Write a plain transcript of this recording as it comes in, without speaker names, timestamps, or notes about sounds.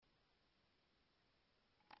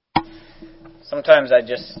Sometimes I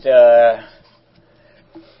just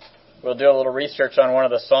will do a little research on one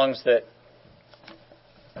of the songs that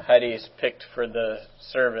Heidi's picked for the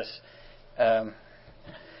service,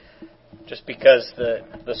 just because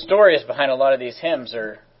the stories behind a lot of these hymns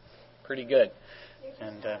are pretty good.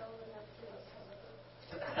 And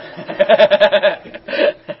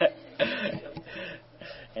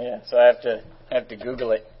yeah, so I have to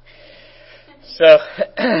Google it. So.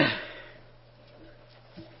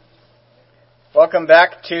 Welcome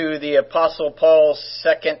back to the Apostle Paul's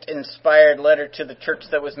second inspired letter to the church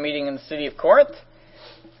that was meeting in the city of Corinth.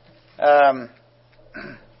 The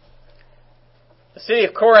city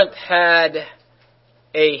of Corinth had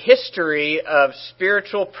a history of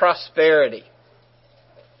spiritual prosperity.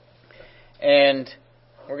 And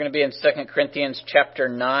we're going to be in 2 Corinthians chapter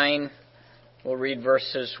 9. We'll read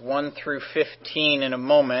verses 1 through 15 in a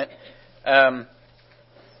moment.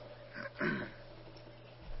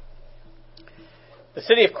 The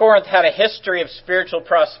city of Corinth had a history of spiritual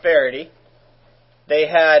prosperity. They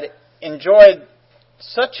had enjoyed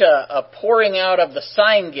such a pouring out of the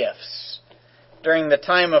sign gifts during the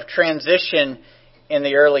time of transition in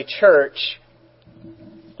the early church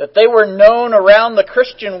that they were known around the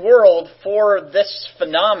Christian world for this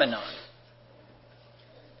phenomenon.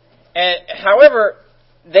 And however,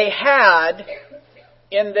 they had,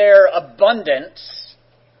 in their abundance,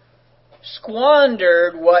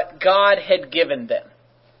 squandered what God had given them.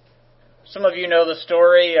 Some of you know the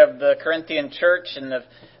story of the Corinthian church and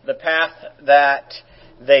the path that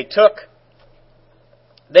they took.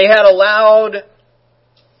 They had allowed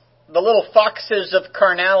the little foxes of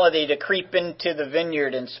carnality to creep into the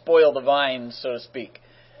vineyard and spoil the vines, so to speak.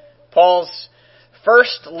 Paul's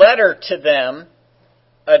first letter to them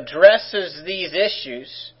addresses these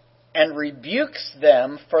issues and rebukes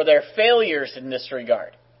them for their failures in this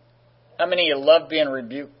regard. How many of you love being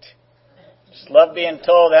rebuked? Just love being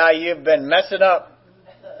told how you've been messing up?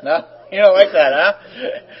 No? You don't like that, huh?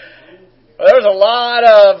 Well, there was a lot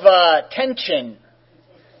of tension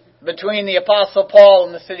between the Apostle Paul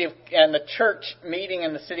and the church meeting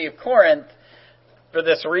in the city of Corinth for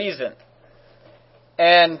this reason.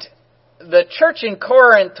 And the church in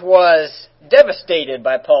Corinth was devastated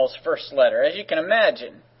by Paul's first letter, as you can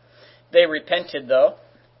imagine. They repented, though,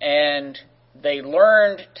 and they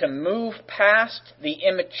learned to move past the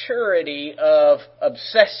immaturity of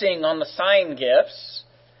obsessing on the sign gifts.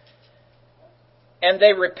 And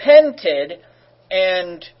they repented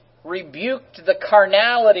and rebuked the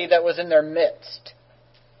carnality that was in their midst.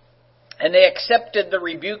 And they accepted the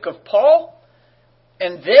rebuke of Paul.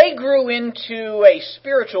 And they grew into a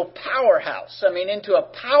spiritual powerhouse. Into a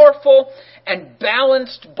powerful and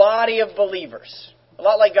balanced body of believers. A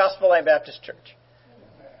lot like Gospel Light Baptist Church.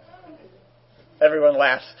 Everyone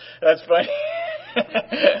laughs. That's funny.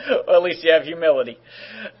 Well, at least you have humility.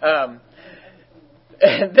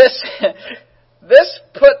 This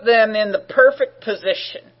put them in the perfect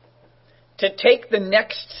position to take the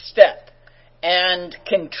next step and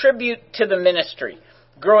contribute to the ministry,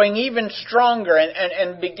 growing even stronger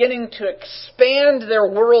and beginning to expand their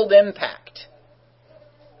world impact.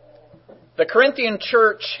 The Corinthian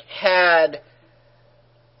church had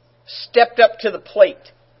stepped up to the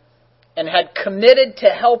plate and had committed to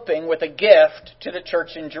helping with a gift to the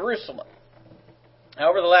church in Jerusalem. Now,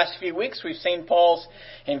 over the last few weeks, we've seen Paul's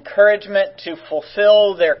encouragement to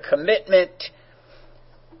fulfill their commitment.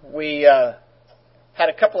 We had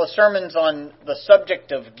a couple of sermons on the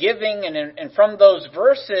subject of giving, and from those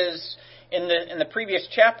verses in the previous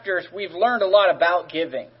chapters, we've learned a lot about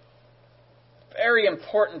giving. Very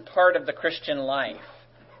important part of the Christian life.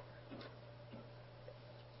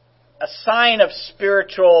 A sign of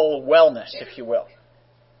spiritual wellness, if you will.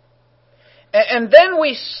 And then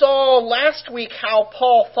we saw last week how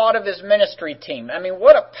Paul thought of his ministry team.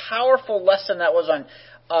 What a powerful lesson that was on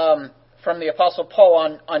from the Apostle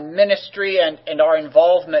Paul on ministry and our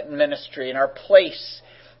involvement in ministry and our place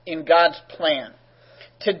in God's plan.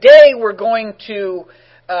 Today we're going to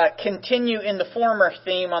continue in the former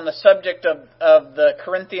theme on the subject of the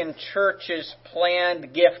Corinthian church's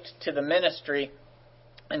planned gift to the ministry.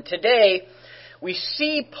 And today, we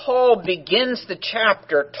see Paul begins the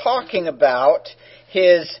chapter talking about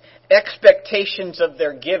his expectations of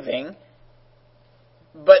their giving.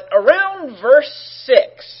 But around verse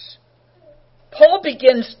 6, Paul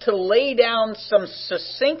begins to lay down some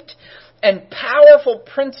succinct and powerful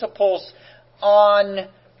principles on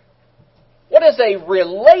what is a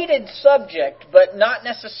related subject, but not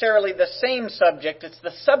necessarily the same subject. It's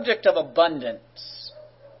the subject of abundance.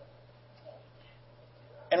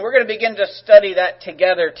 And we're going to begin to study that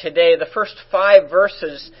together today. The first 5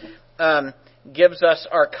 verses gives us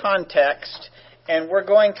our context. and we're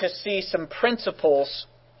going to see some principles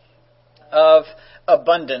of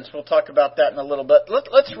abundance. We'll talk about that in a little bit.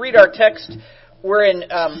 Let's read our text. We're in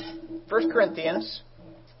 1 Corinthians.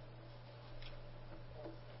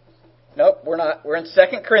 Nope, we're not. We're in 2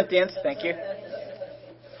 Corinthians. Thank you.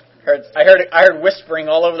 I heard whispering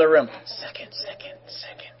all over the room. Second.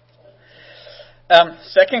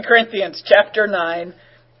 2 Corinthians chapter 9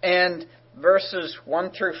 and verses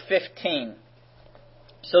 1 through 15.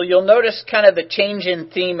 So you'll notice kind of the change in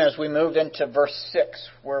theme as we move into verse 6,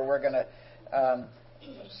 where we're going to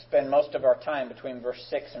spend most of our time between verse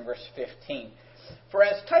 6 and verse 15. For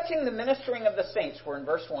as touching the ministering of the saints, we're in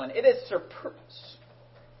verse 1, it is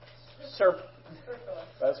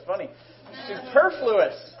that's funny.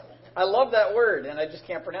 Superfluous. I love that word, and I just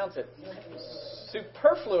can't pronounce it.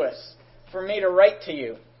 Superfluous for me to write to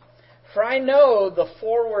you. For I know the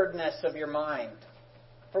forwardness of your mind,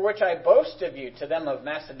 for which I boast of you to them of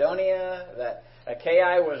Macedonia, that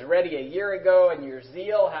Achaia was ready a year ago, and your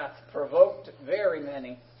zeal hath provoked very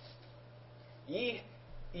many.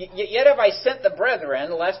 Yet have I sent the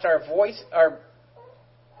brethren, lest our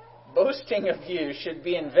boasting of you should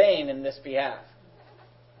be in vain in this behalf.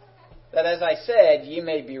 That, as I said, ye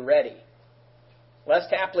may be ready.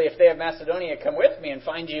 Lest haply, if they of Macedonia come with me and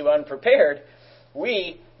find you unprepared,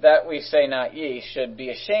 we, that we say not ye, should be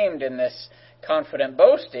ashamed in this confident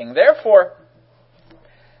boasting. Therefore,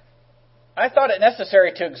 I thought it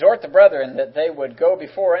necessary to exhort the brethren that they would go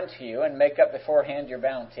before unto you and make up beforehand your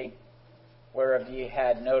bounty, whereof ye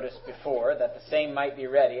had noticed before, that the same might be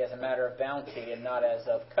ready as a matter of bounty and not as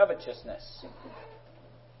of covetousness.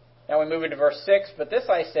 Now we move into verse 6. But this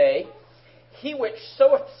I say, he which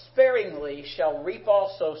soweth sparingly shall reap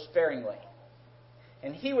also sparingly.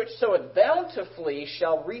 And he which soweth bountifully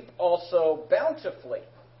shall reap also bountifully.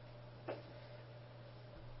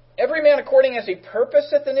 Every man according as he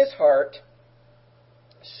purposeth in his heart,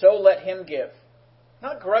 so let him give.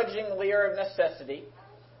 Not grudgingly or of necessity,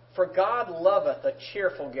 for God loveth a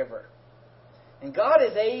cheerful giver. And God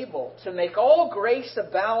is able to make all grace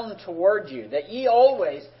abound toward you, that ye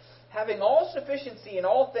always, having all sufficiency in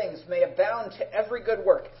all things, may abound to every good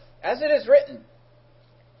work. As it is written,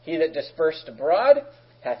 he that dispersed abroad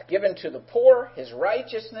hath given to the poor, his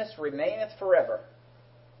righteousness remaineth forever.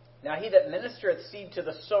 Now he that ministereth seed to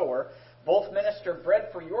the sower, both minister bread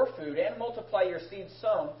for your food, and multiply your seed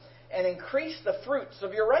sown, and increase the fruits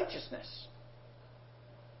of your righteousness,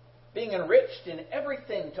 being enriched in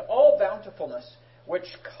everything to all bountifulness, which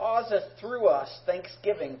causeth through us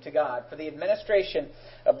thanksgiving to God. For the administration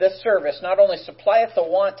of this service not only supplieth the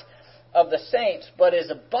want of the saints, but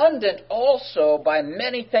is abundant also by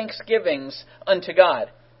many thanksgivings unto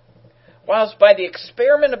God. Whilst by the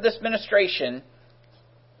experiment of this ministration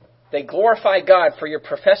they glorify God for your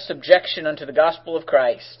professed subjection unto the gospel of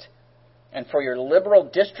Christ, and for your liberal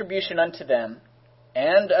distribution unto them,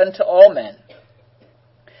 and unto all men.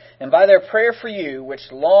 And by their prayer for you, which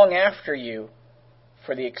long after you,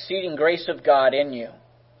 for the exceeding grace of God in you.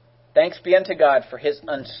 Thanks be unto God for his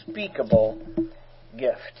unspeakable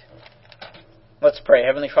gift. Let's pray.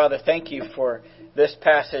 Heavenly Father, thank you for this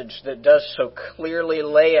passage that does so clearly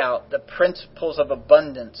lay out the principles of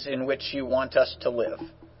abundance in which you want us to live.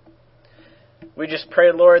 We just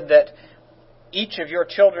pray, Lord, that each of your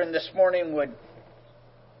children this morning would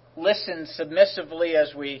listen submissively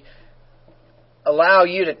as we allow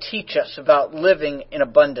you to teach us about living in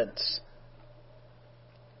abundance.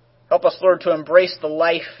 Help us, Lord, to embrace the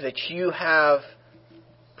life that you have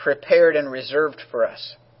prepared and reserved for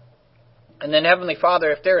us. And then, Heavenly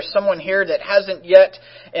Father, if there is someone here that hasn't yet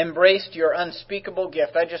embraced your unspeakable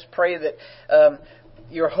gift, I just pray that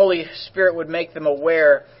your Holy Spirit would make them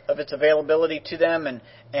aware of its availability to them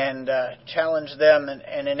and challenge them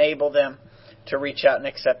and enable them to reach out and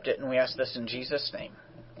accept it. And we ask this in Jesus' name.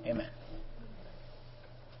 Amen.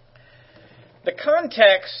 The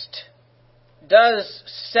context does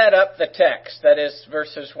set up the text. That is,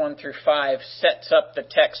 verses 1 through 5 sets up the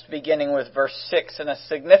text beginning with verse 6 in a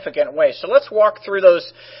significant way. So let's walk through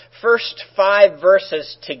those first 5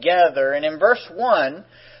 verses together. And in verse 1,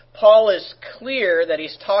 Paul is clear that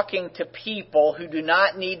he's talking to people who do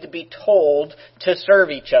not need to be told to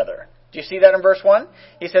serve each other. Do you see that in verse 1?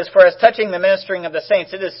 He says, for as touching the ministering of the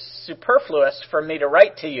saints, it is superfluous for me to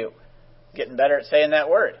write to you. Getting better at saying that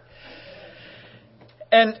word.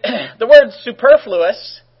 And the word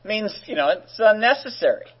superfluous means, it's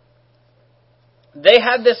unnecessary. They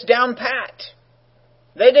had this down pat.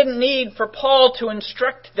 They didn't need for Paul to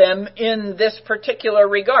instruct them in this particular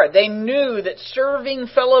regard. They knew that serving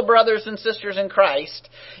fellow brothers and sisters in Christ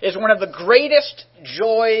is one of the greatest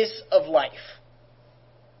joys of life.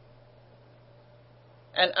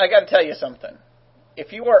 And I got to tell you something.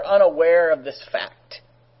 if you are unaware of this fact,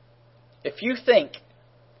 if you think,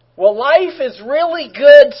 well, life is really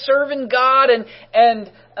good serving God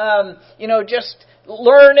and just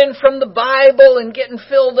learning from the Bible and getting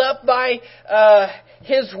filled up by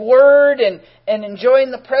His Word and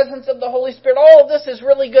enjoying the presence of the Holy Spirit. All of this is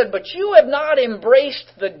really good, but you have not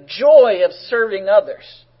embraced the joy of serving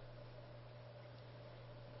others.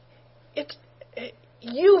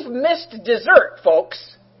 You've missed dessert,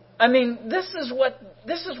 folks. I mean, this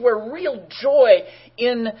is where real joy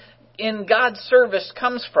in God's service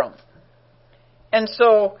comes from. And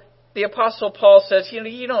so the Apostle Paul says,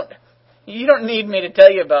 you don't need me to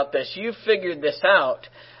tell you about this. You've figured this out.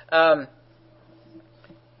 And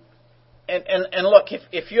look,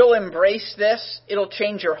 if you'll embrace this, it'll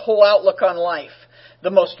change your whole outlook on life. The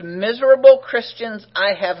most miserable Christians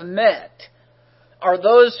I have met are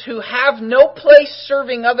those who have no place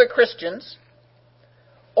serving other Christians,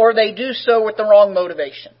 or they do so with the wrong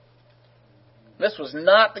motivation. This was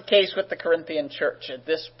not the case with the Corinthian church at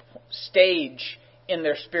this stage in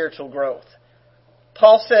their spiritual growth.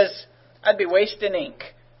 Paul says, I'd be wasting ink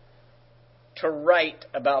to write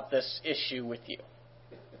about this issue with you.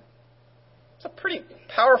 It's a pretty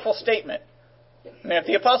powerful statement. I mean, if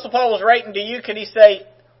the Apostle Paul was writing to you, could he say,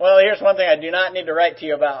 well, here's one thing I do not need to write to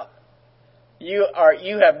you about.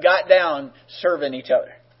 You have got down serving each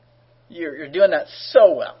other. You're doing that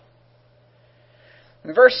so well.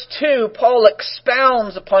 In verse 2, Paul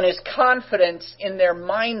expounds upon his confidence in their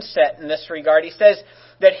mindset in this regard. He says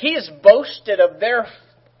that he has boasted of their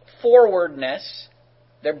forwardness,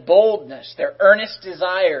 their boldness, their earnest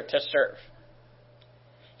desire to serve.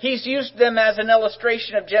 He's used them as an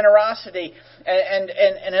illustration of generosity and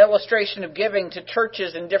an illustration of giving to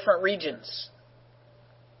churches in different regions.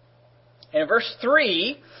 In verse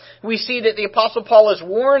 3, we see that the Apostle Paul is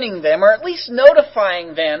warning them, or at least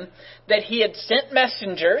notifying them, that he had sent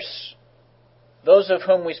messengers, those of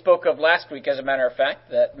whom we spoke of last week, as a matter of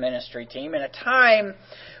fact, that ministry team, in a time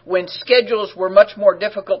when schedules were much more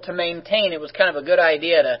difficult to maintain. It was kind of a good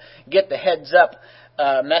idea to get the heads up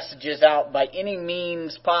messages out by any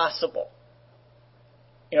means possible.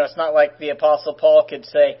 It's not like the Apostle Paul could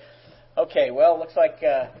say, okay, well, looks like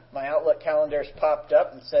my Outlook calendar's popped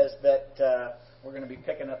up and says that we're going to be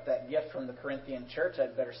picking up that gift from the Corinthian church.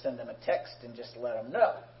 I'd better send them a text and just let them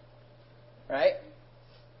know. Right?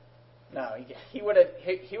 No, he would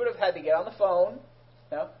have had to get on the phone,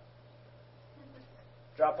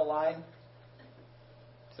 drop a line,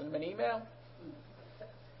 send them an email,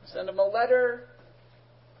 send them a letter,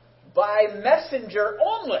 by messenger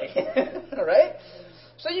only. Right?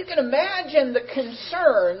 So you can imagine the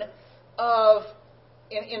concern of,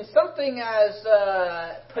 in something as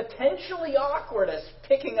potentially awkward as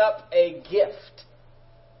picking up a gift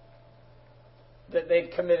that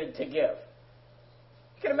they'd committed to give.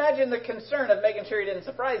 You can imagine the concern of making sure he didn't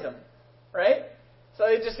surprise them, right? So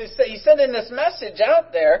he's sending this message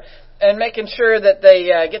out there and making sure that they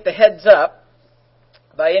get the heads up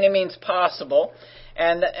by any means possible,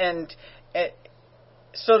 and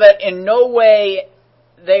so that in no way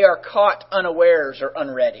they are caught unawares or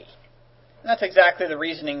unready. And that's exactly the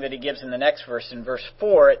reasoning that he gives in the next verse. In verse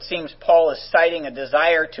 4, it seems Paul is citing a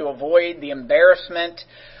desire to avoid the embarrassment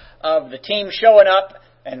of the team showing up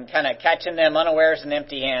and kind of catching them unawares and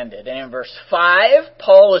empty-handed. And in verse 5,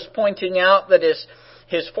 Paul is pointing out that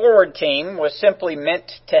his forward team was simply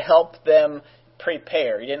meant to help them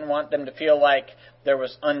prepare. He didn't want them to feel like there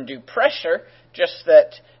was undue pressure, just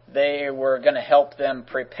that they were going to help them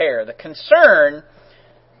prepare. The concern,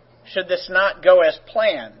 should this not go as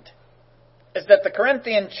planned, is that the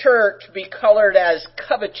Corinthian church be colored as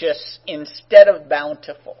covetous instead of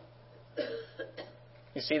bountiful.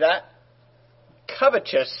 You see that?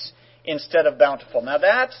 Covetous instead of bountiful. Now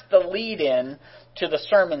that's the lead-in to the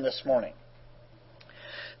sermon this morning.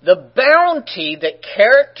 The bounty that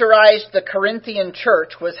characterized the Corinthian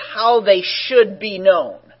church was how they should be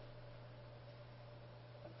known.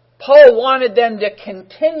 Paul wanted them to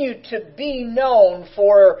continue to be known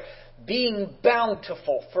for being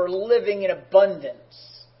bountiful, for living in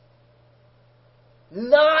abundance.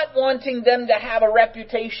 Not wanting them to have a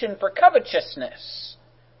reputation for covetousness.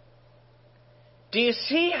 Do you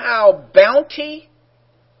see how bounty,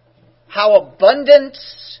 how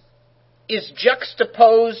abundance is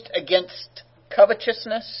juxtaposed against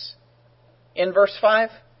covetousness in verse 5?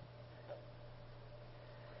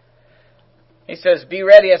 He says, be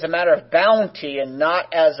ready as a matter of bounty and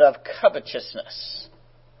not as of covetousness.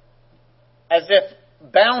 As if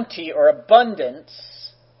bounty or abundance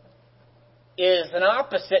is an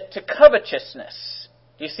opposite to covetousness.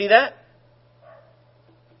 Do you see that?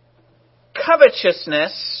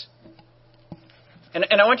 Covetousness And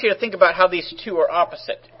I want you to think about how these two are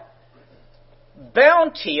opposite.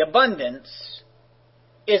 Bounty, abundance,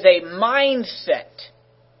 is a mindset.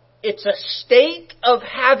 It's a state of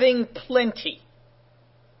having plenty.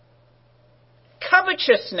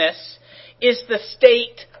 Covetousness is the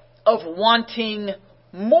state of wanting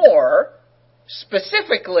more,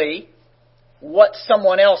 specifically what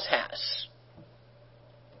someone else has.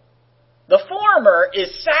 The former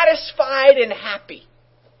is satisfied and happy.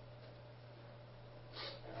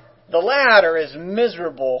 The latter is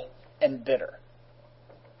miserable and bitter.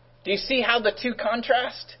 Do you see how the two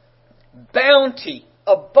contrast? Bounty,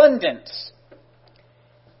 abundance,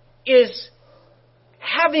 is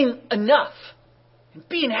having enough,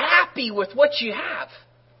 being happy with what you have.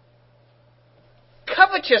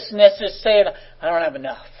 Covetousness is saying, I don't have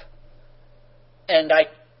enough. And I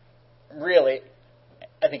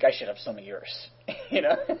think I should have some of yours.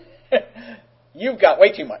 You've got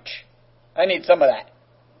way too much. I need some of that.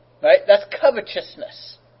 Right? That's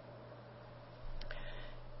covetousness.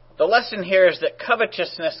 The lesson here is that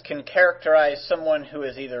covetousness can characterize someone who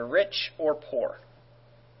is either rich or poor.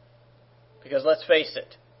 Because let's face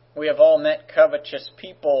it, we have all met covetous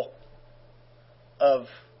people on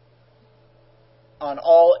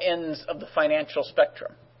all ends of the financial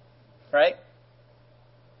spectrum. Right?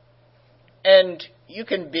 And you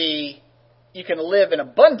can live in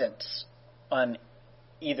abundance on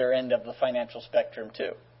either end of the financial spectrum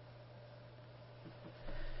too.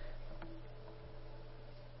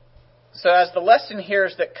 So as the lesson here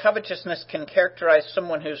is that covetousness can characterize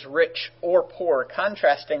someone who's rich or poor.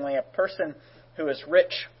 Contrastingly, a person who is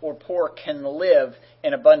rich or poor can live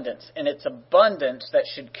in abundance. And it's abundance that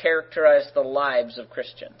should characterize the lives of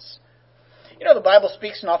Christians. The Bible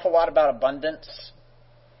speaks an awful lot about abundance.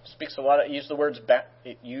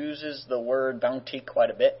 It uses the word bounty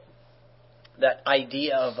quite a bit. That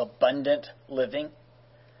idea of abundant living.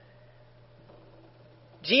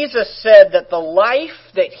 Jesus said that the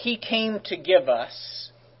life that He came to give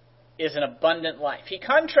us is an abundant life. He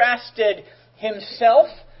contrasted Himself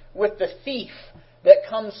with the thief that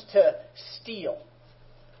comes to steal.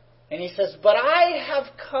 And He says, but I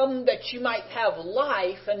have come that you might have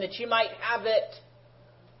life and that you might have it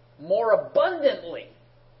more abundantly.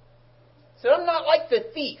 So I'm not like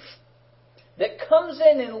the thief that comes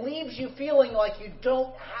in and leaves you feeling like you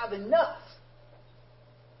don't have enough.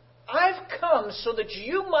 I've come so that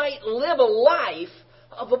you might live a life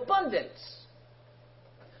of abundance.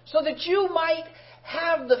 So that you might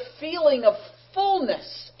have the feeling of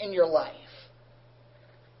fullness in your life.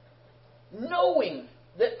 Knowing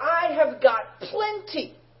that I have got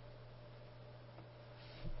plenty.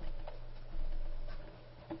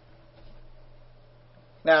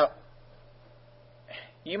 Now,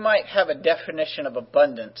 you might have a definition of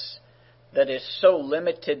abundance that is so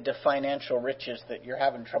limited to financial riches that you're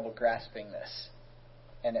having trouble grasping this.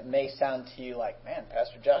 And it may sound to you like, man,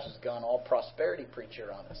 Pastor Josh has gone all prosperity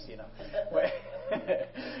preacher on us,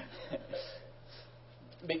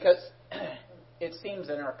 Because it seems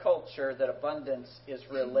in our culture that abundance is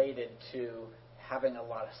related to having a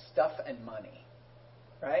lot of stuff and money.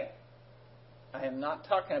 Right? I am not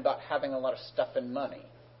talking about having a lot of stuff and money.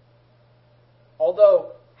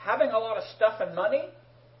 Although having a lot of stuff and money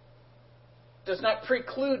does not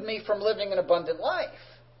preclude me from living an abundant life.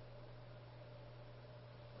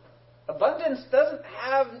 Abundance doesn't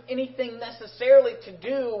have anything necessarily to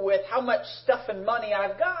do with how much stuff and money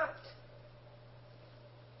I've got.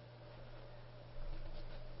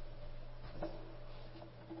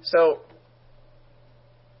 So,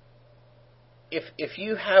 if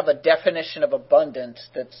you have a definition of abundance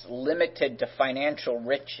that's limited to financial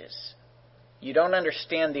riches, you don't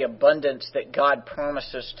understand the abundance that God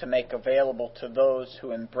promises to make available to those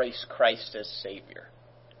who embrace Christ as Savior.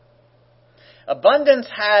 Abundance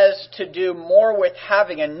has to do more with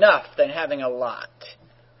having enough than having a lot.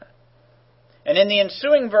 And in the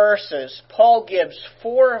ensuing verses, Paul gives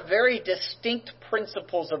 4 very distinct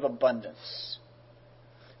principles of abundance.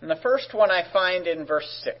 And the first one I find in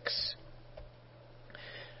verse 6.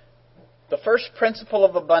 The first principle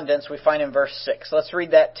of abundance we find in verse 6. Let's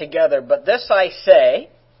read that together. But this I say,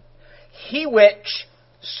 he which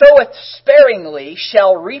soweth sparingly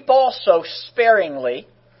shall reap also sparingly,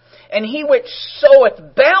 and he which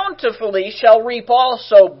soweth bountifully shall reap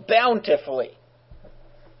also bountifully.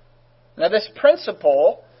 Now this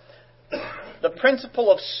principle, the principle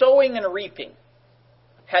of sowing and reaping,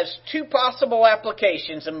 has 2 possible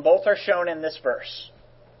applications, and both are shown in this verse.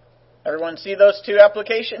 Everyone see those 2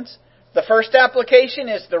 applications? The first application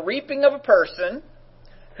is the reaping of a person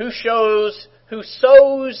who sows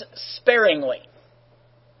sparingly.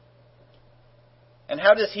 And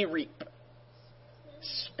how does he reap?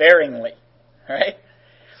 sparingly. Right?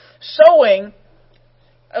 Sowing,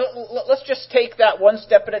 let's just take that one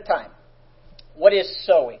step at a time. What is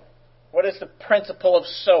sowing? What is the principle of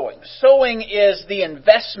sowing? Sowing is the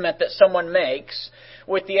investment that someone makes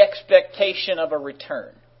with the expectation of a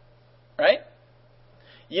return. Right?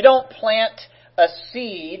 You don't plant a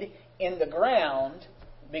seed in the ground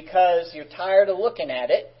because you're tired of looking at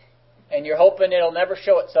it and you're hoping it'll never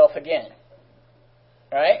show itself again.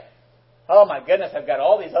 Right? Oh my goodness, I've got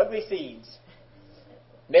all these ugly seeds.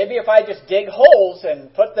 Maybe if I just dig holes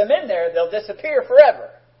and put them in there, they'll disappear forever.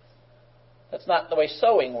 That's not the way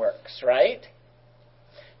sowing works, right?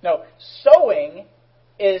 No, sowing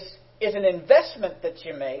is an investment that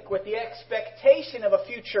you make with the expectation of a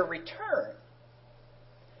future return.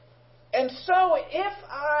 And so if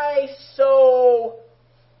I sow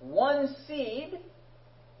one seed,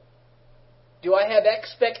 do I have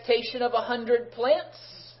expectation of 100 plants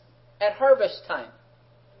at harvest time?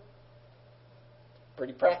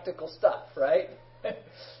 Pretty practical stuff, right?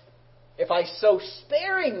 If I sow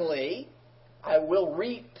sparingly, I will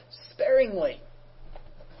reap sparingly.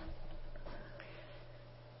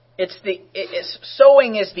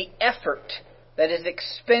 Sowing is the effort that is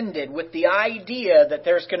expended with the idea that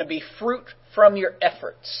there's going to be fruit from your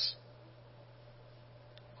efforts.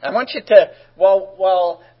 I want you to,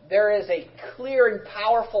 while there is a clear and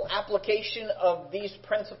powerful application of these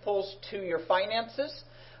principles to your finances,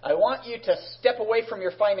 I want you to step away from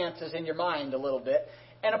your finances in your mind a little bit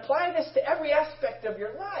and apply this to every aspect of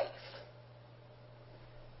your life.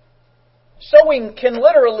 Sowing can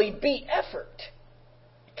literally be effort.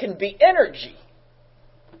 It can be energy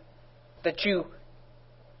that you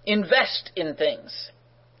invest in things.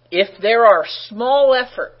 If there are small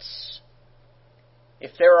efforts,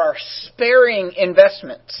 if there are sparing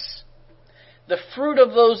investments, the fruit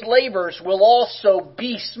of those labors will also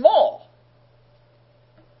be small.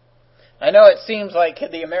 I know it seems like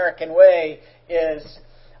the American way is,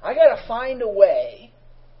 I got to find a way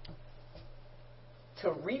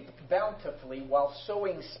to reap bountifully while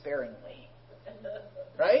sowing sparingly.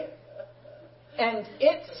 Right? And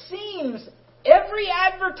it seems every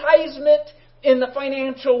advertisement in the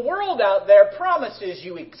financial world out there promises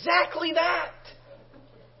you exactly that.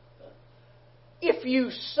 If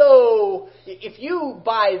you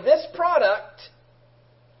buy this product,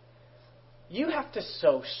 you have to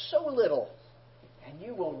sow so little and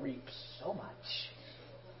you will reap so much.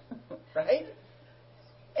 Right?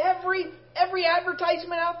 Every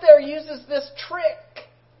advertisement out there uses this trick.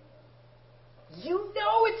 You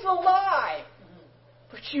know it's a lie,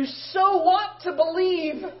 but you so want to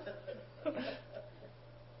believe.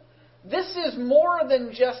 This is more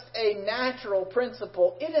than just a natural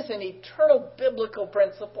principle. It is an eternal biblical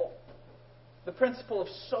principle. The principle of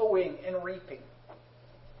sowing and reaping.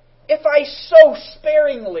 If I sow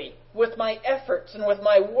sparingly with my efforts and with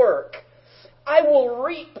my work, I will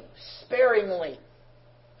reap sparingly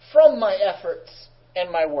from my efforts and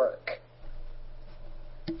my work.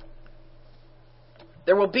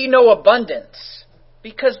 There will be no abundance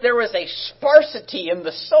because there is a sparsity in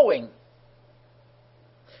the sowing.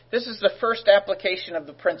 This is the first application of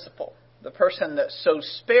the principle. The person that sows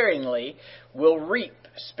sparingly will reap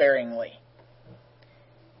sparingly.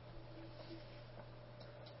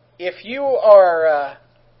 If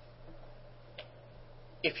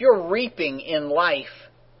your reaping in life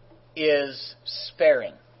is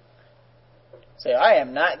sparing, say, I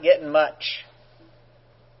am not getting much.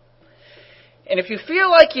 And if you feel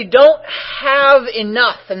like you don't have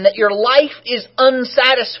enough and that your life is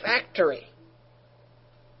unsatisfactory,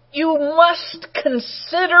 you must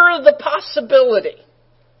consider the possibility.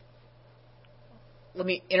 Let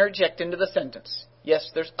me interject into the sentence.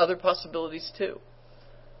 Yes, there's other possibilities too.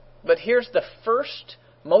 But here's the first,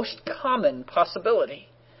 most common possibility.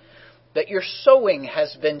 That your sowing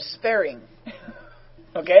has been sparing.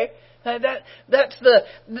 Okay? That's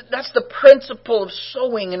the principle of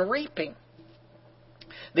sowing and reaping.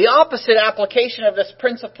 The opposite application of this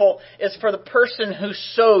principle is for the person who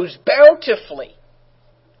sows bountifully.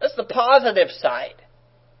 That's the positive side.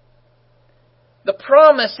 The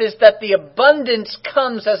promise is that the abundance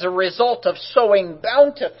comes as a result of sowing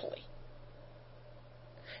bountifully.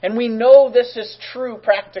 And we know this is true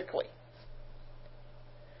practically.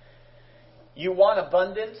 You want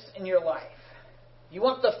abundance in your life. You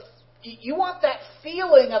want that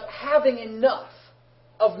feeling of having enough,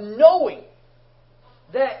 of knowing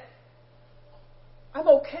that I'm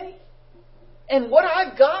okay. And what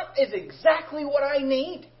I've got is exactly what I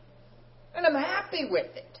need. And I'm happy with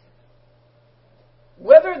it.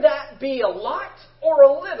 Whether that be a lot or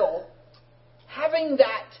a little, having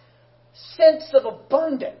that sense of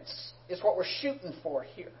abundance is what we're shooting for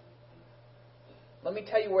here. Let me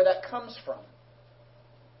tell you where that comes from.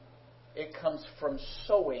 It comes from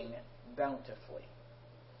sowing bountifully.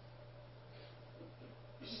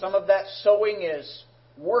 Some of that sowing is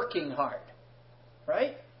working hard,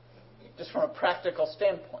 right? Just from a practical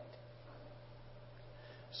standpoint.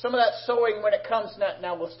 Some of that sowing, when it comes,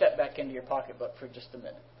 now we'll step back into your pocketbook for just a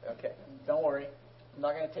minute. Okay, don't worry. I'm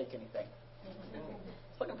not going to take anything.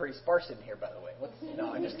 It's looking pretty sparse in here, by the way.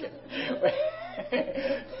 No, I'm just kidding.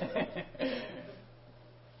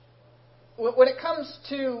 When it comes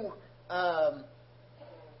to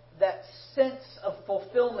that sense of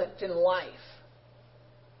fulfillment in life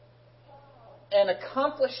and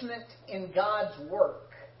accomplishment in God's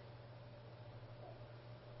work,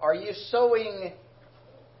 are you sowing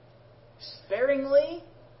sparingly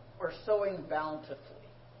or sowing bountifully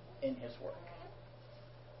in His work?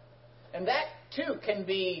 And that too can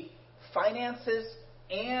be finances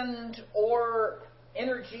and or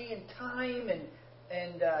energy and time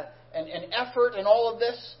and effort and all of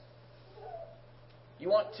this. You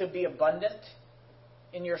want to be abundant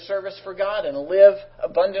in your service for God and live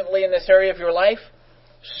abundantly in this area of your life?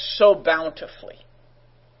 Sow bountifully.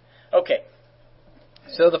 Okay.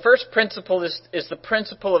 So the first principle is the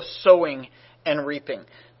principle of sowing and reaping.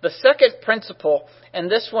 The second principle, and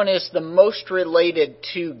this one is the most related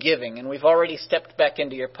to giving, and we've already stepped back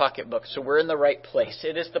into your pocketbook, so we're in the right place.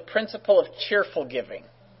 It is the principle of cheerful giving.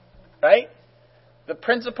 Right? The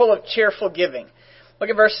principle of cheerful giving. Look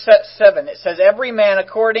at verse 7. It says, "Every man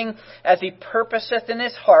according as he purposeth in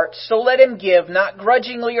his heart, so let him give, not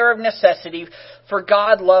grudgingly or of necessity, for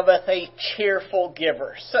God loveth a cheerful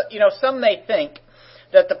giver." So, some may think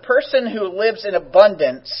that the person who lives in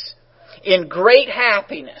abundance, in great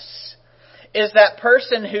happiness, is that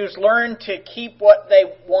person who's learned to keep what they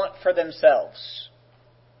want for themselves.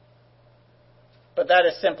 But that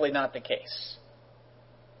is simply not the case.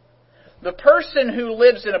 The person who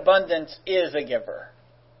lives in abundance is a giver.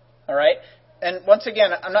 All right? And once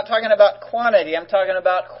again, I'm not talking about quantity. I'm talking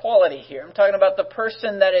about quality here. I'm talking about the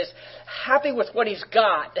person that is happy with what he's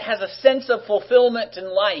got, that has a sense of fulfillment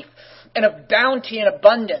in life and of bounty and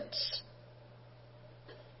abundance.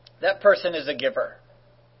 That person is a giver.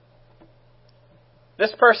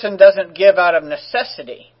 This person doesn't give out of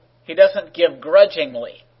necessity. He doesn't give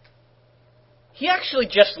grudgingly. He actually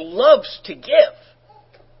just loves to give.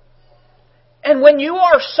 And when you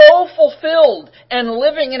are so fulfilled and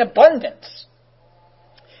living in abundance,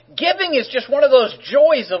 giving is just one of those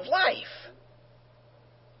joys of life.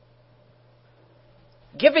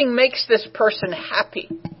 Giving makes this person happy,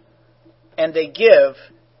 and they give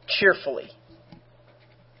cheerfully.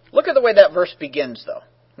 Look at the way that verse begins, though,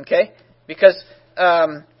 okay? Because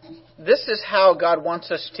this is how God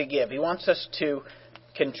wants us to give. He wants us to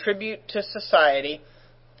contribute to society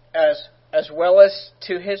as well as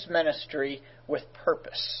to His ministry with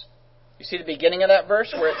purpose. You see the beginning of that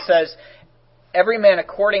verse where it says, "Every man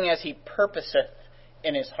according as he purposeth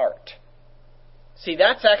in his heart." See,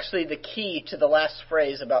 that's actually the key to the last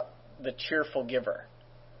phrase about the cheerful giver.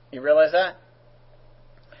 You realize that?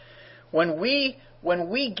 When we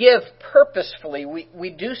give purposefully, we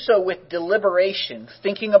do so with deliberation,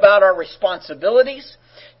 thinking about our responsibilities,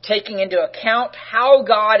 taking into account how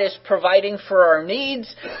God is providing for our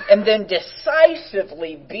needs, and then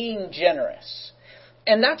decisively being generous.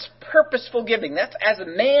 And that's purposeful giving. That's as a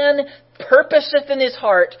man purposeth in his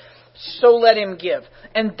heart, so let him give.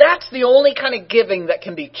 And that's the only kind of giving that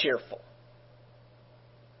can be cheerful.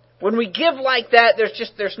 When we give like that,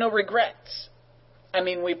 there's no regrets. I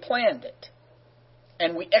mean, we planned it.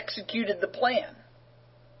 And we executed the plan.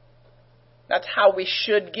 That's how we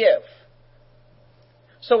should give.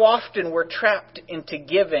 So often we're trapped into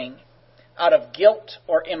giving out of guilt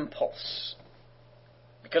or impulse.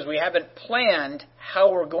 Because we haven't planned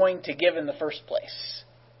how we're going to give in the first place.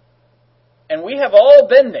 And we have all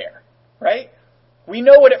been there, right? We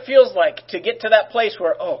know what it feels like to get to that place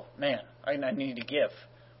where, oh man, I need to give.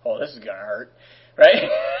 Oh, this is going to hurt, right?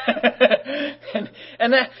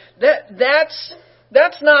 and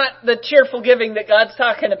that's not the cheerful giving that God's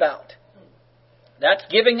talking about. That's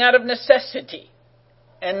giving out of necessity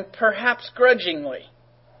and perhaps grudgingly.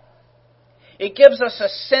 It gives us a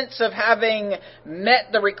sense of having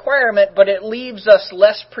met the requirement, but it leaves us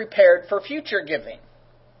less prepared for future giving.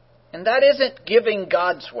 And that isn't giving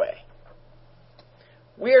God's way.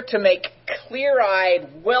 We are to make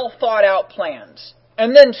clear-eyed, well-thought-out plans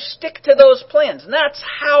and then stick to those plans. And that's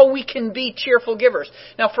how we can be cheerful givers.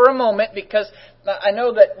 Now, for a moment, because I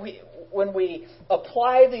know that when we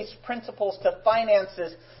apply these principles to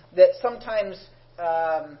finances, that sometimes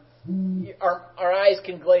our eyes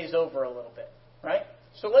can glaze over a little bit, right?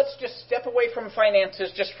 So let's just step away from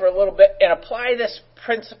finances just for a little bit and apply this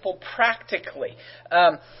principle practically.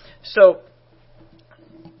 So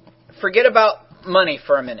forget about money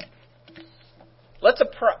for a minute. Let's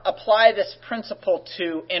apply this principle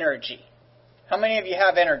to energy. How many of you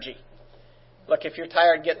have energy? Look, if you're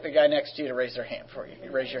tired, get the guy next to you to raise their hand for you.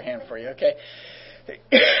 Raise your hand for you, okay?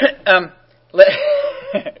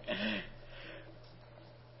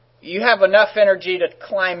 You have enough energy to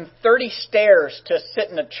climb 30 stairs to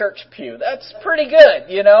sit in a church pew. That's pretty good,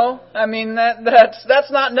 you know? I mean,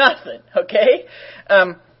 that's not nothing, okay?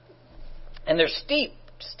 And there's steep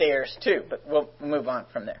stairs too, but we'll move on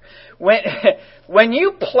from there. When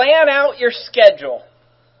you plan out your schedule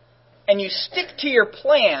and you stick to your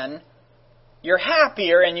plan, you're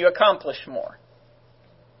happier and you accomplish more.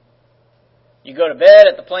 You go to bed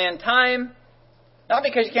at the planned time, not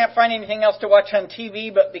because you can't find anything else to watch on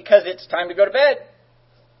TV, but because it's time to go to bed.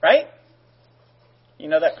 Right? You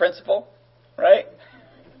know that principle? Right?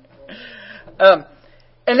 And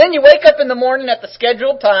then you wake up in the morning at the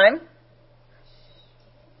scheduled time,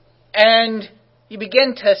 and you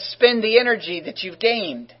begin to spend the energy that you've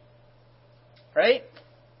gained. Right?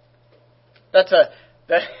 That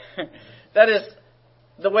is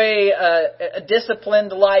the way a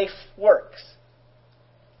disciplined life works.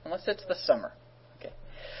 Unless it's the summer. Okay.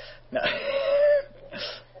 No.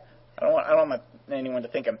 I don't want anyone to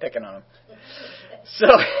think I'm picking on them.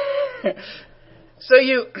 So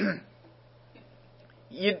you go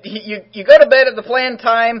to bed at the planned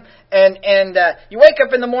time, and you wake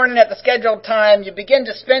up in the morning at the scheduled time. You begin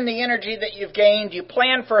to spend the energy that you've gained. You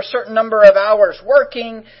plan for a certain number of hours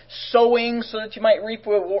working, sowing, so that you might reap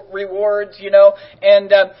rewards, you know.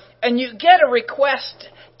 And you get a request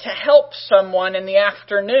to help someone in the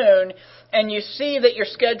afternoon, and you see that your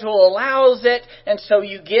schedule allows it, and so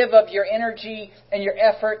you give of your energy and your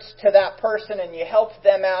efforts to that person, and you help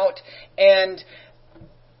them out, and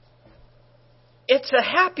it's a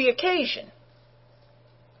happy occasion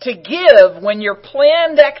to give when your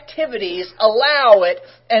planned activities allow it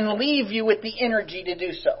and leave you with the energy to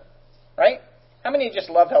do so. Right? How many of you just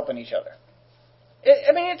love helping each other?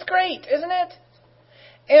 I mean, it's great, isn't it?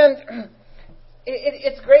 And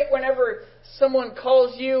it's great whenever someone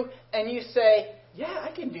calls you and you say, "Yeah, I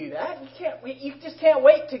can do that." You just can't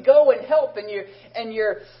wait to go and help, and you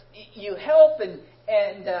help and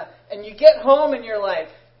you get home and you're like,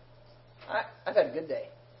 I've had a good day.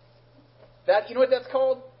 That, you know what that's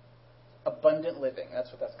called? Abundant living. That's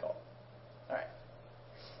what that's called. All right.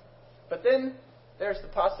 But then there's the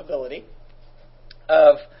possibility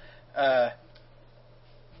of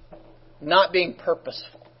not being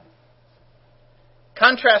purposeful.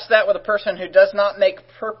 Contrast that with a person who does not make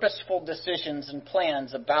purposeful decisions and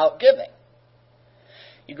plans about giving.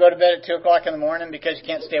 You go to bed at 2 o'clock in the morning because you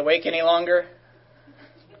can't stay awake any longer.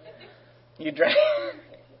 You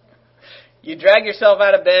drag yourself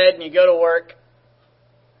out of bed and you go to work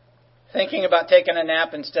thinking about taking a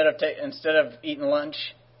nap instead of eating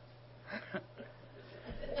lunch.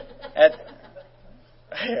 I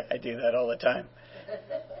do that all the time.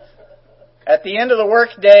 At the end of the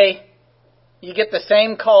workday, you get the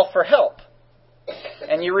same call for help,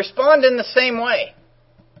 and you respond in the same way.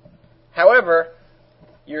 However,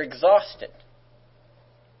 you're exhausted.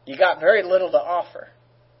 You got very little to offer,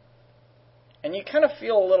 and you kind of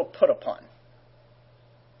feel a little put upon.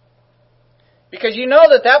 Because you know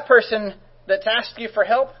that person that's asked you for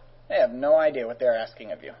help, they have no idea what they're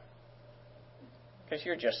asking of you. Because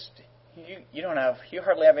you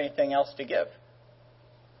hardly have anything else to give.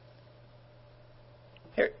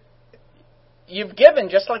 Here, you've given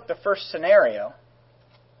just like the first scenario,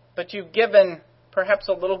 but you've given perhaps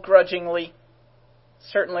a little grudgingly,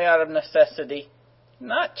 certainly out of necessity,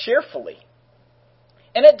 not cheerfully.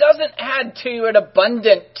 And it doesn't add to an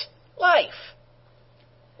abundant life.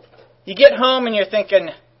 You get home and you're thinking,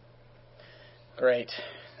 great,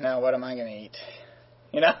 now what am I going to eat?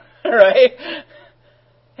 You know, right?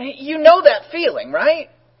 You know that feeling, right?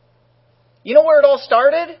 You know where it all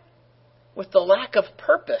started? With the lack of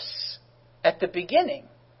purpose at the beginning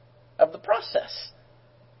of the process.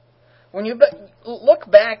 When you look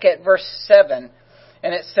back at verse 7,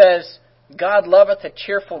 and it says, God loveth a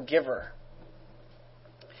cheerful giver.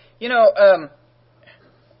 You know,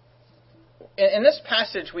 in this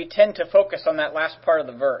passage, we tend to focus on that last part of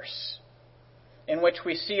the verse, in which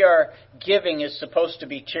we see our giving is supposed to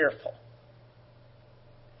be cheerful.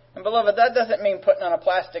 And beloved, that doesn't mean putting on a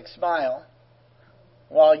plastic smile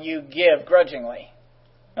while you give grudgingly.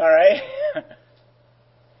 All right?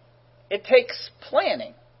 It takes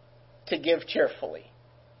planning to give cheerfully.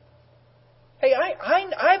 Hey,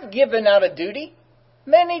 I've given out of duty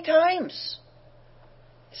many times.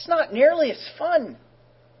 it's not nearly as fun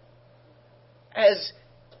as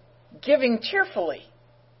giving cheerfully.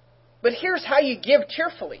 But here's how you give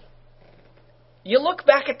cheerfully. You look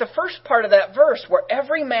back at the first part of that verse, where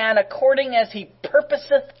every man according as he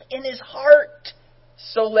purposeth in his heart,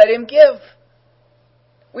 so let him give.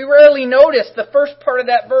 We rarely notice the first part of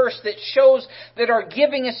that verse that shows that our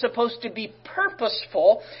giving is supposed to be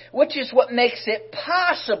purposeful, which is what makes it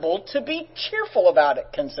possible to be cheerful about it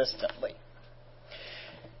consistently.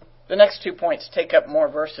 The next 2 points take up more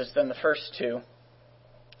verses than the first two.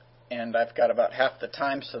 And I've got about half the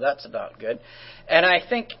time, so that's about good. And I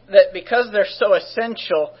think that because they're so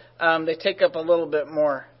essential, they take up a little bit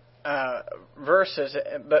more verses,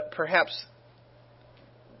 but perhaps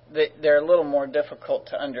they're a little more difficult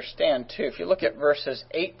to understand too. If you look at verses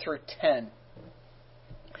 8 through 10.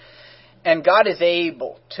 And God is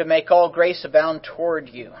able to make all grace abound toward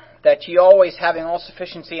you, that ye always having all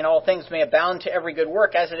sufficiency in all things may abound to every good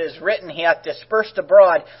work, as it is written, He hath dispersed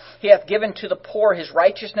abroad, He hath given to the poor, His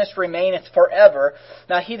righteousness remaineth forever.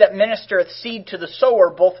 Now he that ministereth seed to the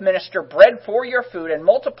sower, both minister bread for your food, and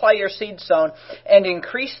multiply your seed sown, and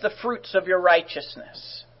increase the fruits of your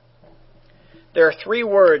righteousness. There are 3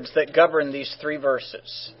 words that govern these 3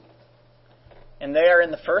 verses. And they are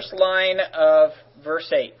in the first line of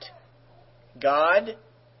verse 8. God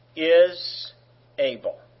is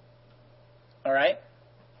able. All right?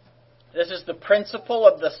 This is the principle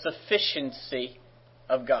of the sufficiency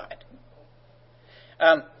of God.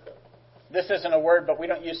 This isn't a word, but we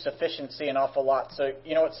don't use sufficiency an awful lot. So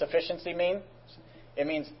you know what sufficiency means? It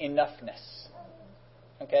means enoughness.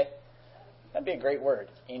 Okay? That'd be a great word.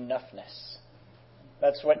 Enoughness.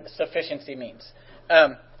 That's what sufficiency means.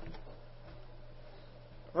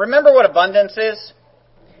 Remember what abundance is?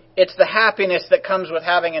 It's the happiness that comes with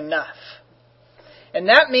having enough. And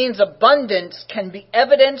that means abundance can be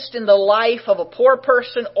evidenced in the life of a poor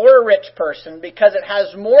person or a rich person because it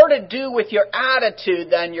has more to do with your attitude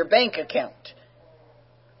than your bank account.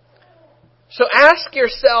 So ask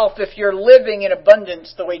yourself if you're living in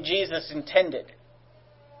abundance the way Jesus intended.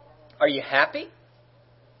 Are you happy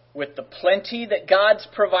with the plenty that God's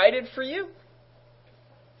provided for you?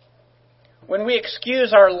 When we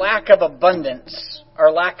excuse our lack of abundance,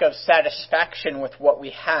 our lack of satisfaction with what we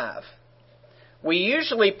have, we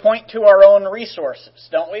usually point to our own resources,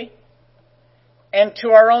 don't we? And to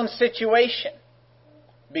our own situation,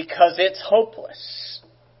 because it's hopeless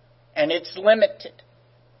and it's limited.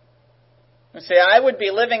 We say, I would be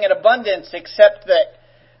living in abundance except that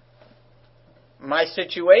my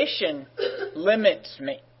situation limits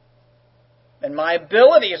me. And my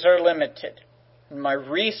abilities are limited. And my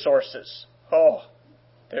resources,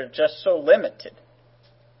 they're just so limited.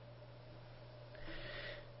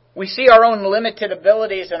 We see our own limited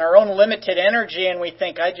abilities and our own limited energy and we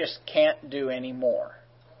think, I just can't do any more.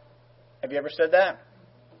 Have you ever said that?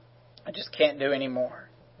 I just can't do any more.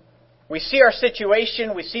 We see our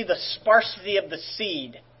situation, we see the sparsity of the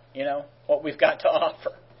seed, what we've got to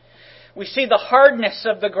offer. We see the hardness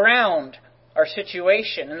of the ground, our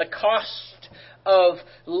situation, and the cost of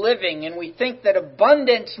living, and we think that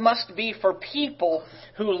abundance must be for people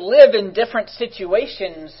who live in different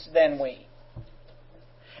situations than we.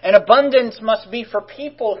 And abundance must be for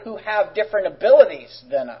people who have different abilities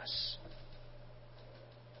than us.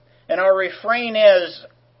 And our refrain is,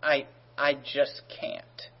 I just can't.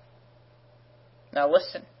 Now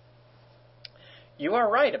listen, you are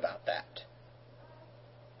right about that.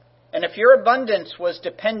 And if your abundance was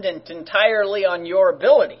dependent entirely on your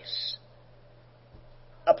abilities,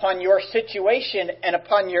 upon your situation, and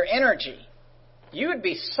upon your energy, you would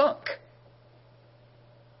be sunk.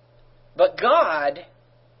 But God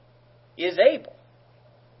is able.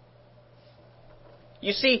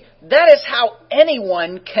 You see, that is how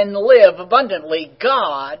anyone can live abundantly.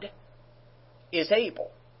 God is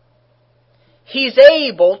able. He's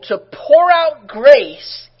able to pour out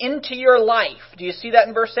grace into your life. Do you see that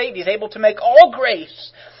in verse 8? He's able to make all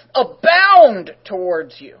grace abound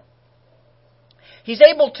towards you. He's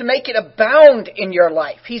able to make it abound in your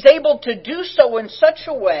life. He's able to do so in such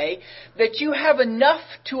a way that you have enough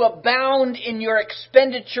to abound in your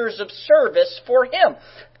expenditures of service for Him.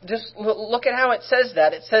 Just look at how it says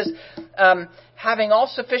that. It says, having all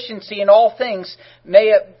sufficiency in all things,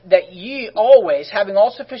 that ye always, having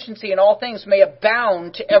all sufficiency in all things, may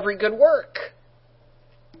abound to every good work.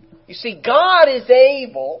 You see, God is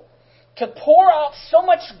able to pour out so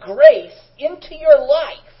much grace into your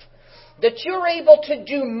life that you're able to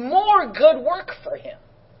do more good work for Him.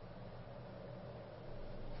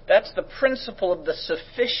 That's the principle of the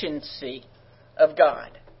sufficiency of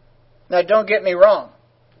God. Now, don't get me wrong.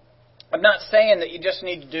 I'm not saying that you just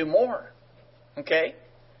need to do more. Okay?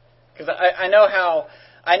 Because I know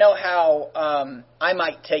how I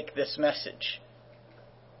might take this message.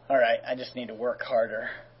 All right, I just need to work harder.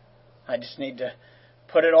 I just need to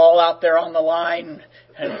put it all out there on the line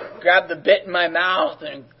and grab the bit in my mouth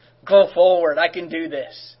and go forward. I can do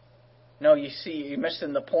this. No, you see, you're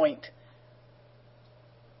missing the point.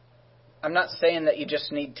 I'm not saying that you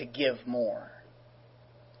just need to give more.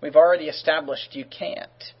 We've already established you can't.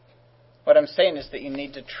 What I'm saying is that you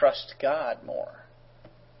need to trust God more.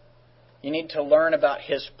 You need to learn about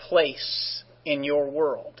His place in your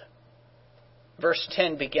world. Verse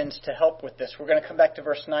 10 begins to help with this. We're going to come back to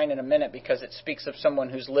verse 9 in a minute because it speaks of someone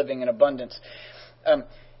who's living in abundance.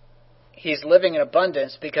 He's living in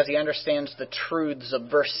abundance because he understands the truths of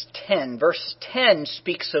verse 10. Verse 10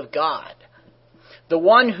 speaks of God, the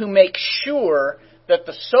one who makes sure that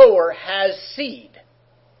the sower has seed.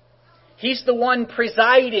 He's the one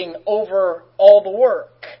presiding over all the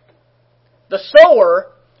work. The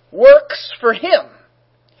sower works for him.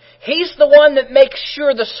 He's the one that makes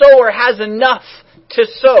sure the sower has enough to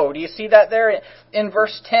sow. Do you see that there in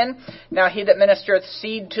verse 10? Now he that ministereth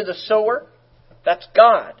seed to the sower, that's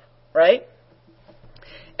God, right?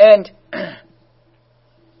 And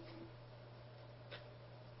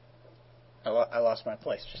I lost my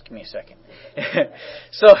place. Just give me a second.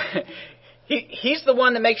 So he's the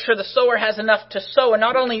one that makes sure the sower has enough to sow. And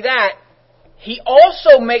not only that, he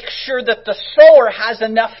also makes sure that the sower has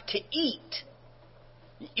enough to eat.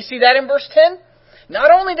 You see that in verse 10?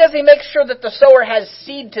 Not only does he make sure that the sower has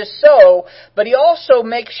seed to sow, but he also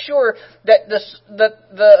makes sure that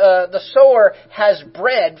the sower has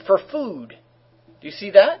bread for food. Do you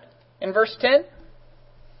see that in verse 10?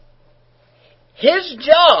 His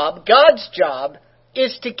job, God's job,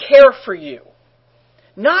 is to care for you.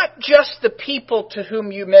 Not just the people to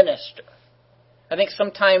whom you minister. I think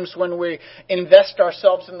sometimes when we invest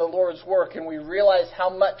ourselves in the Lord's work and we realize how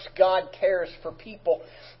much God cares for people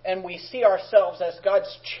and we see ourselves as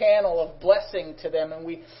God's channel of blessing to them and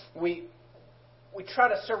we try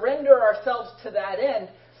to surrender ourselves to that end,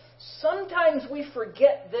 sometimes we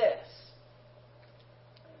forget this.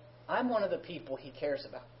 I'm one of the people He cares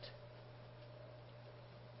about.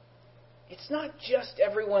 It's not just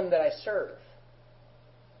everyone that I serve.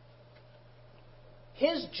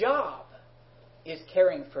 His job is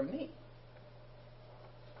caring for me.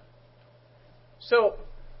 So,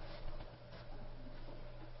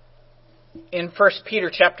 in 1 Peter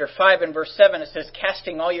chapter 5 and verse 7, it says,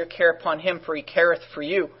 casting all your care upon Him, for He careth for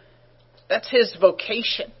you. That's His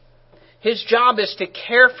vocation. His job is to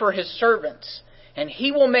care for His servants, and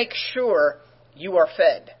He will make sure you are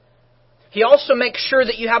fed. He also makes sure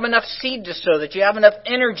that you have enough seed to sow, that you have enough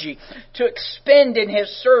energy to expend in His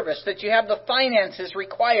service, that you have the finances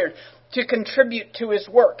required to contribute to His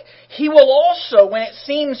work. He will also, when it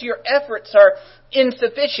seems your efforts are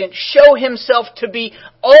insufficient, show Himself to be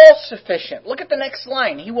all-sufficient. Look at the next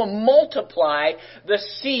line. He will multiply the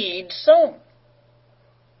seed sown.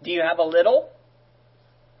 Do you have a little?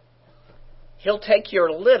 He'll take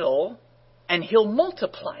your little and He'll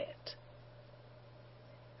multiply it.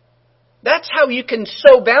 That's how you can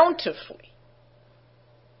sow bountifully.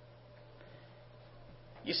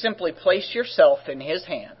 You simply place yourself in His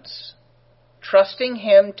hands, trusting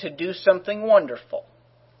Him to do something wonderful.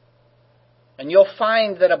 And you'll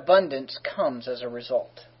find that abundance comes as a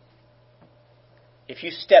result. If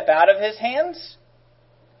you step out of His hands,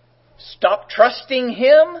 stop trusting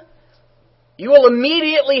Him, you will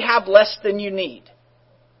immediately have less than you need.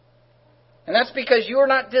 And that's because you are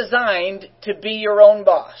not designed to be your own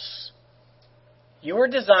boss. You were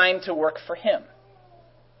designed to work for Him.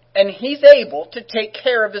 And He's able to take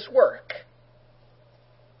care of His work.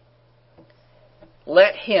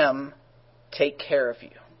 Let Him take care of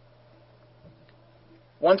you.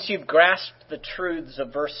 Once you've grasped the truths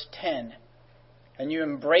of verse 10 and you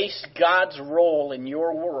embrace God's role in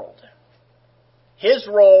your world, His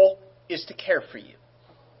role is to care for you,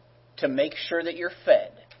 to make sure that you're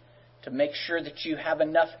fed, to make sure that you have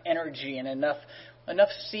enough energy and enough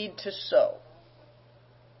seed to sow.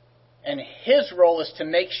 And His role is to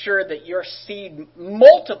make sure that your seed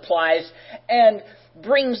multiplies and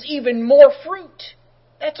brings even more fruit.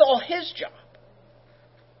 That's all His job.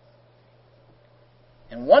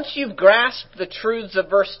 And once you've grasped the truths of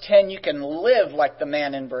verse 10, you can live like the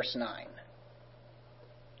man in verse 9.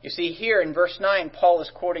 You see, here in verse 9, Paul is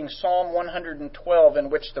quoting Psalm 112, in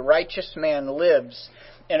which the righteous man lives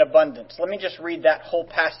in abundance. Let me just read that whole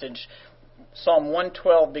passage. Psalm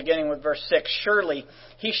 112, beginning with verse 6. Surely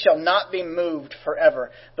he shall not be moved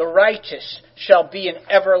forever. The righteous shall be in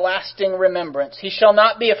everlasting remembrance. He shall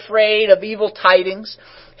not be afraid of evil tidings.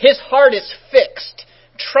 His heart is fixed,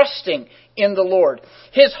 trusting in the Lord.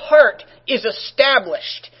 His heart is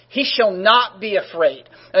established. He shall not be afraid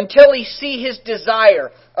until he see his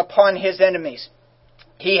desire upon his enemies.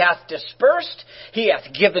 He hath dispersed, he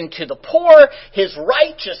hath given to the poor, his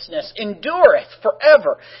righteousness endureth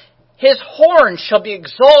forever. His horn shall be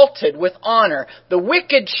exalted with honor. The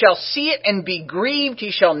wicked shall see it and be grieved.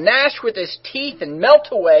 He shall gnash with his teeth and melt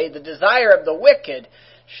away. The desire of the wicked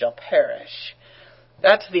shall perish.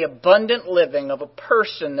 That's the abundant living of a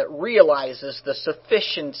person that realizes the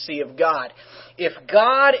sufficiency of God. If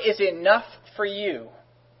God is enough for you,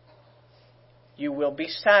 you will be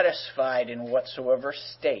satisfied in whatsoever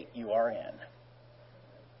state you are in.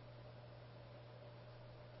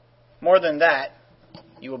 More than that,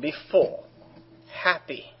 you will be full,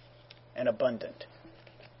 happy, and abundant.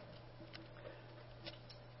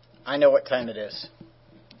 I know what time it is.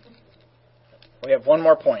 We have one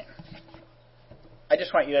more point. I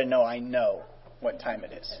just want you to know I know what time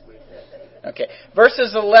it is. Okay,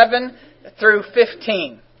 verses 11 through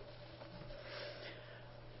 15.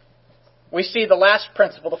 We see the last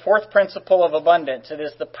principle, the fourth principle of abundance. It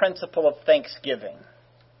is the principle of thanksgiving.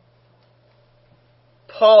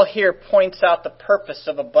 Paul here points out the purpose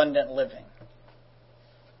of abundant living.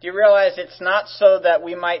 Do you realize it's not so that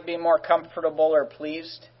we might be more comfortable or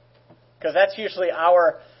pleased? Because that's usually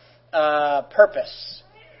our purpose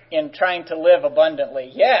in trying to live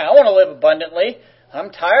abundantly. Yeah, I want to live abundantly.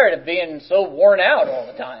 I'm tired of being so worn out all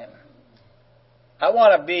the time. I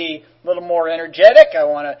want to be a little more energetic. I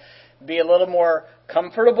want to be a little more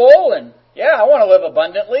comfortable. And yeah, I want to live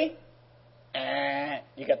abundantly.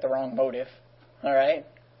 You got the wrong motive. All right?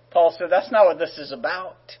 Paul said that's not what this is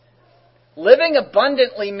about. Living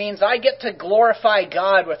abundantly means I get to glorify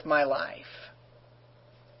God with my life.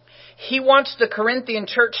 He wants the Corinthian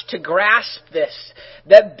church to grasp this,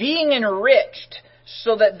 that being enriched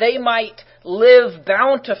so that they might live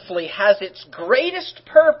bountifully has its greatest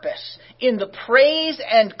purpose in the praise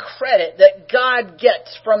and credit that God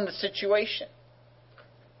gets from the situation.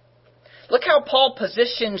 Look how Paul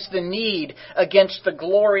positions the need against the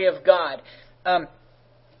glory of God.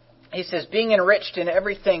 He says, being enriched in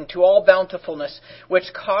everything to all bountifulness, which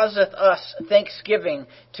causeth us thanksgiving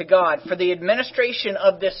to God. For the administration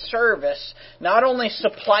of this service not only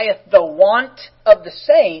supplieth the want of the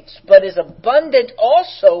saints, but is abundant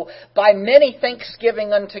also by many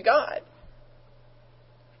thanksgiving unto God.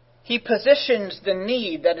 He positions the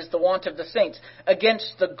need, that is the want of the saints,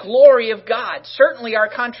 against the glory of God. Certainly our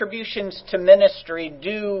contributions to ministry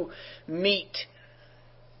do meet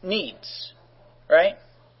needs, right?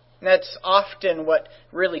 And that's often what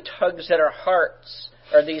really tugs at our hearts,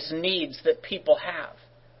 are these needs that people have.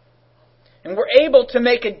 And we're able to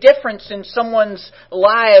make a difference in someone's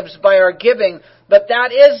lives by our giving, but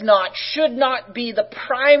that is not, should not be the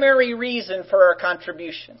primary reason for our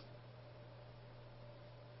contribution.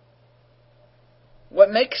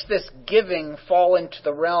 What makes this giving fall into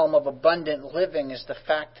the realm of abundant living is the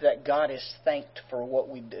fact that God is thanked for what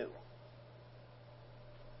we do.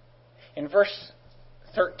 In verse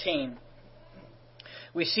 13,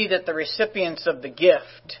 we see that the recipients of the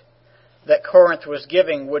gift that Corinth was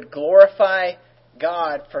giving would glorify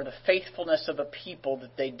God for the faithfulness of a people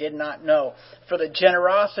that they did not know, for the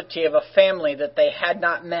generosity of a family that they had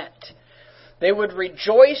not met. They would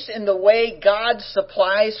rejoice in the way God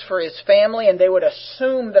supplies for His family, and they would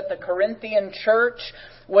assume that the Corinthian church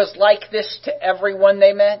was like this to everyone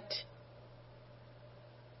they met.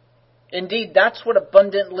 Indeed, that's what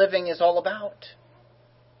abundant living is all about.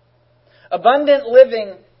 Abundant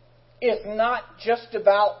living is not just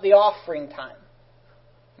about the offering time.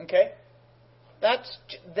 Okay?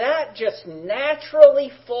 That just naturally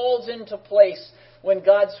falls into place when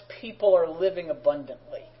God's people are living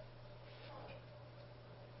abundantly.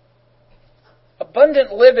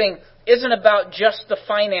 Abundant living isn't about just the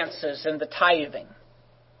finances and the tithing.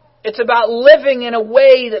 It's about living in a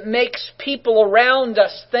way that makes people around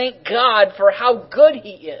us thank God for how good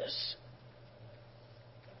He is.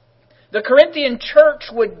 The Corinthian church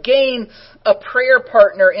would gain a prayer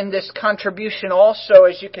partner in this contribution also,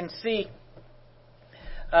 as you can see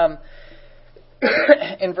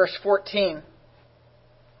in verse 14.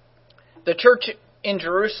 The church in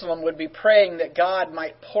Jerusalem would be praying that God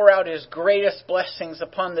might pour out His greatest blessings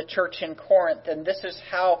upon the church in Corinth, and this is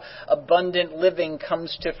how abundant living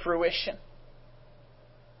comes to fruition.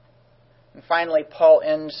 And finally, Paul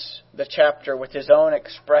ends the chapter with his own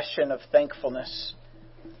expression of thankfulness,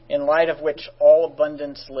 in light of which all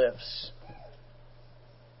abundance lives.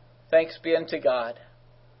 Thanks be unto God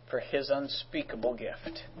for His unspeakable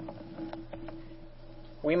gift.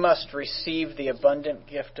 We must receive the abundant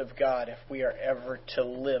gift of God if we are ever to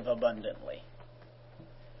live abundantly.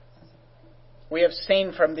 We have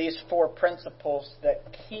seen from these 4 principles that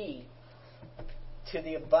key to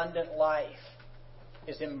the abundant life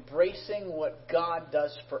is embracing what God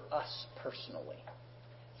does for us personally.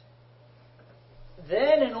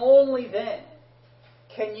 Then and only then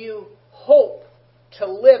can you hope to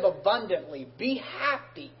live abundantly, be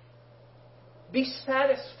happy, be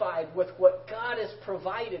satisfied with what God has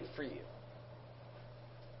provided for you.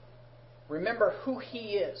 Remember who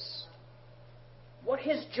He is, what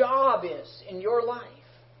His job is in your life,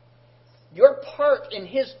 your part in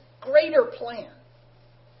His greater plan,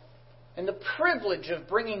 and the privilege of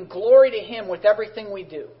bringing glory to Him with everything we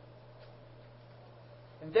do.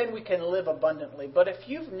 And then we can live abundantly. But if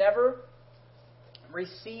you've never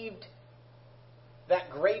received that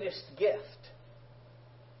greatest gift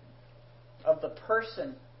of the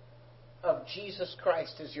person of Jesus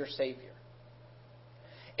Christ as your Savior,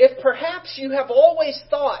 if perhaps you have always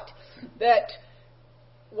thought that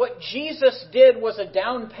what Jesus did was a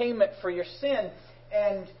down payment for your sin,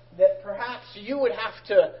 and that perhaps you would have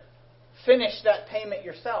to finish that payment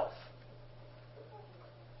yourself,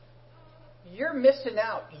 you're missing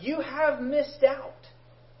out. You have missed out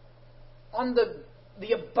on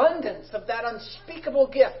the abundance of that unspeakable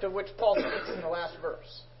gift of which Paul speaks in the last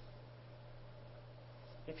verse.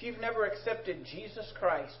 If you've never accepted Jesus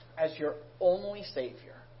Christ as your only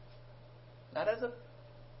Savior, not as a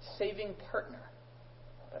saving partner,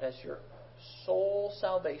 but as your sole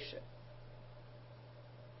salvation,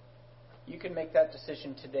 you can make that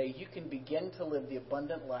decision today. You can begin to live the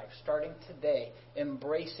abundant life starting today,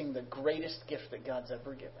 embracing the greatest gift that God's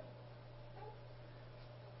ever given.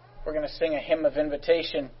 We're going to sing a hymn of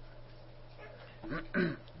invitation.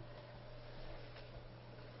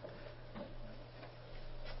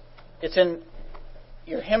 It's in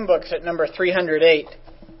your hymn books at number 308.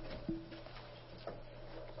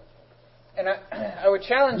 And I would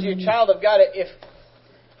challenge you, child of God, if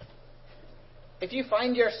you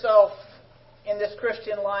find yourself in this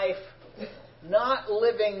Christian life not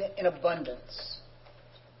living in abundance,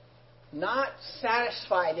 not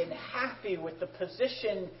satisfied and happy with the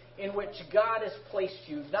position in which God has placed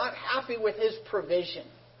you, not happy with His provision,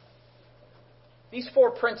 these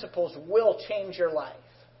 4 principles will change your life.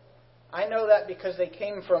 I know that because they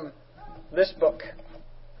came from this book.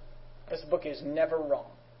 This book is never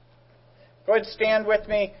wrong. Go ahead and stand with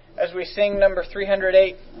me as we sing number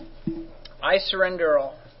 308, I Surrender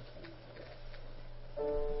All.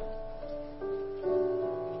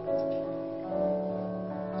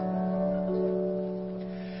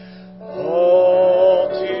 All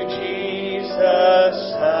to Jesus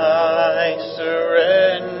I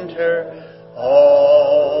surrender,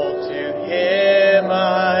 all to Him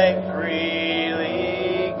I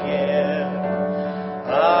freely give.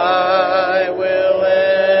 I will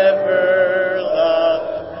ever love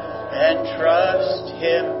and trust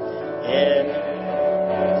Him in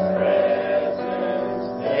His presence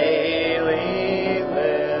daily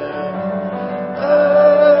live.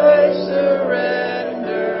 I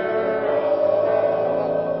surrender all.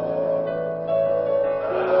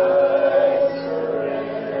 I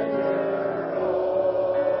surrender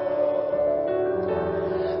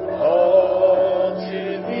all to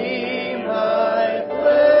Thee, my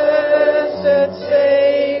blessed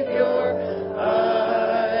Savior.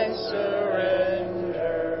 I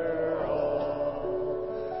surrender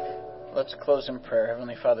all. Let's close in prayer.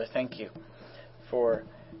 Heavenly Father, thank You for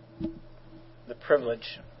the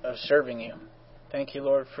privilege of serving You. Thank You,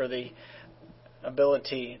 Lord, for the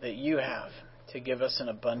ability that You have to give us an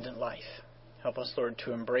abundant life. Help us, Lord,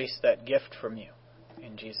 to embrace that gift from You.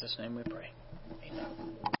 In Jesus' name we pray. Amen.